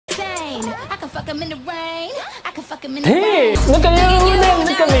fuck him in the rain. I can fuck him in the rain. Hey, look at you,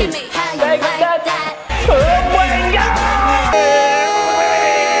 look at me. Like that. Oh my God.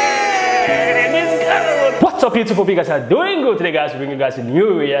 What's up, YouTube? Hope you guys are doing good today, guys. Bringing you guys a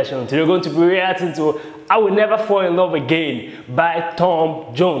new reaction. Today we're going to be reacting to "I Will Never Fall in Love Again" by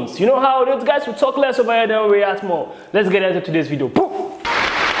Tom Jones. You know how those guys will talk less about it and react more. Let's get into today's video. Poof.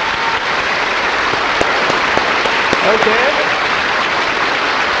 Okay.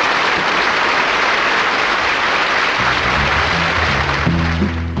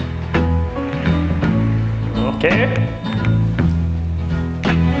 Okay.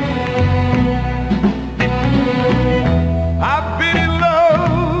 I've been in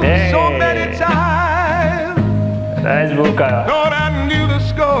love so many times. Nice vocal. Thought I knew the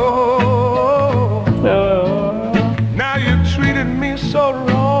score. Now you treated me so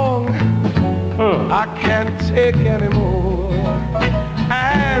wrong. I can't take anymore.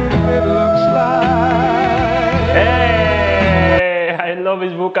 And it looks like. Hey, I love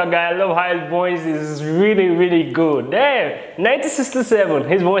his vocal, guy. I love how his voice is really, really good. Damn, 1967.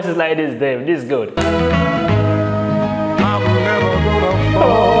 His voice is like this. Damn, this is good. I'm never gonna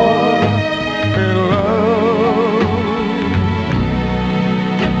fall in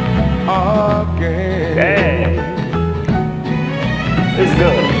love again. Hey, it's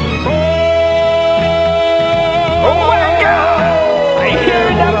good. Oh my God! Are you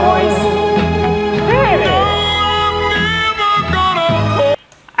hearing that voice? Hey.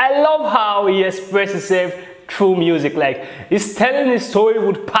 I love how he expresses himself through music. Like, he's telling his story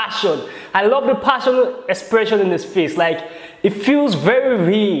with passion. I love the passionate expression in his face. Like, it feels very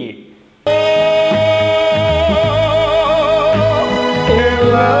real.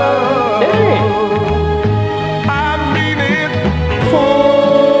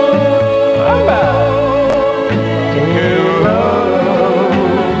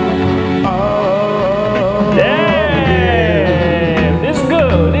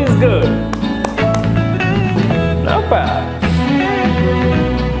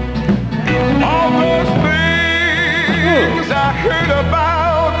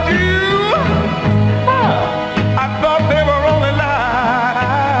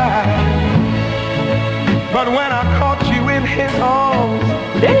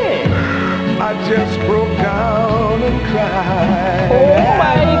 I just broke down and cried. Oh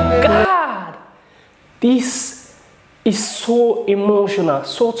my God! This is so emotional,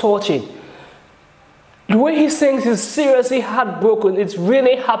 so touching. The way he sings is seriously heartbroken. It's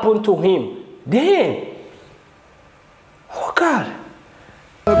really happened to him. Damn! Oh God!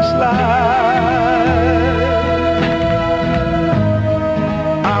 Looks like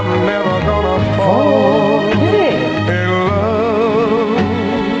I'm never gonna fall in love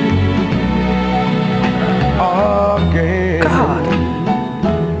again. God!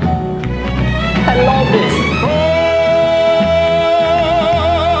 I love this.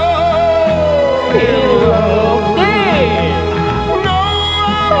 In love. No,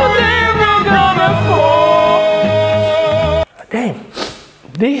 I'm never gonna fall. Damn!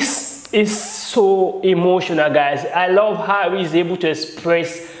 This is so emotional, guys. I love how he's able to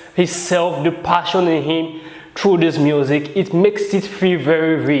express himself, the passion in him through this music. It makes it feel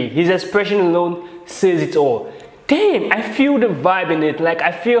very real. His expression alone says it all. Damn, I feel the vibe in it. Like,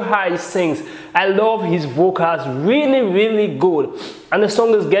 I feel how he sings. I love his vocals, really, really good. And the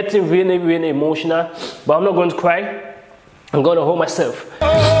song is getting really, really emotional. But I'm not going to cry. I'm going to hold myself.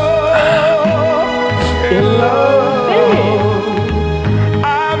 In love.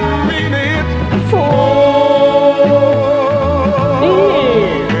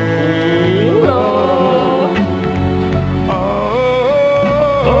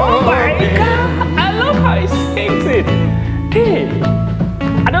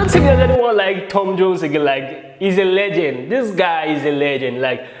 Damn. I don't think there's anyone like Tom Jones again. Like, he's a legend. This guy is a legend.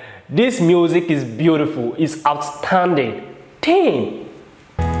 Like, this music is beautiful. It's outstanding. Damn.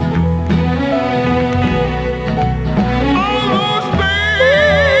 All those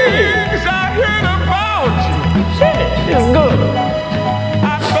things I heard about you. Shit, it's good.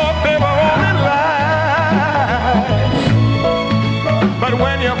 I thought they were all in line. But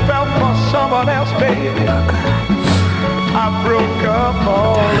when you fell for someone else, baby, I broke up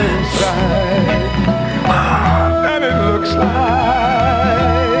all inside. And it looks like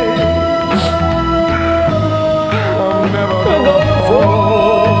I'm never gonna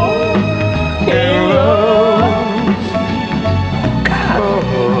fall in love. God,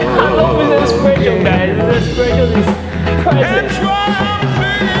 I love his expression, guys. His expression is priceless.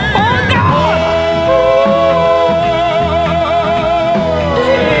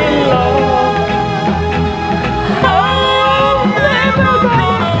 Oh God!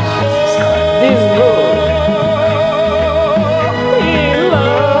 This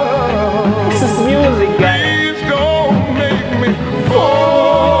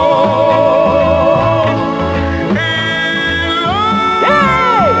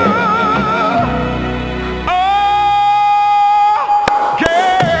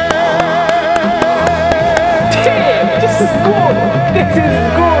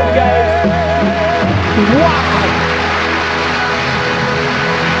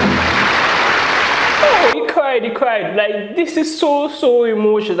cried. Like, this is so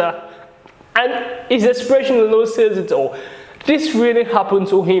emotional, and his expression alone says it all. This really happened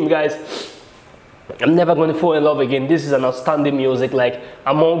to him, guys. I'm never going to fall in love again. This is an outstanding music. Like,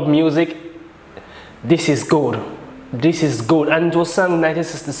 among music, this is good. This is good. And it was sung in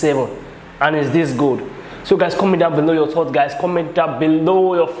 1967, and it's this good. So guys, comment down below your thoughts, guys. Comment down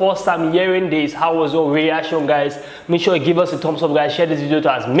below your first time hearing this. How was your reaction, guys? Make sure you give us a thumbs up, guys. Share this video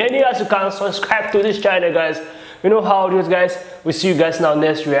to as many as you can. Subscribe to this channel, guys. You know how it is, guys. We'll see you guys in our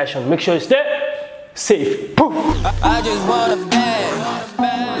next reaction. Make sure you stay safe. Poof. I just want a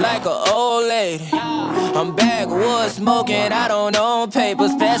bag, like an old lady. I'm backwoods smoking, I don't own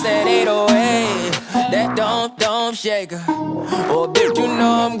papers. Pass that 808, that don't shake her. Oh, bitch, you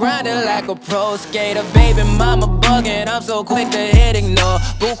know I'm grinding like a pro skater. Baby mama bugging, I'm so quick to hit ignore.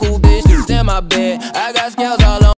 Buku bitches in my bed, I got scales all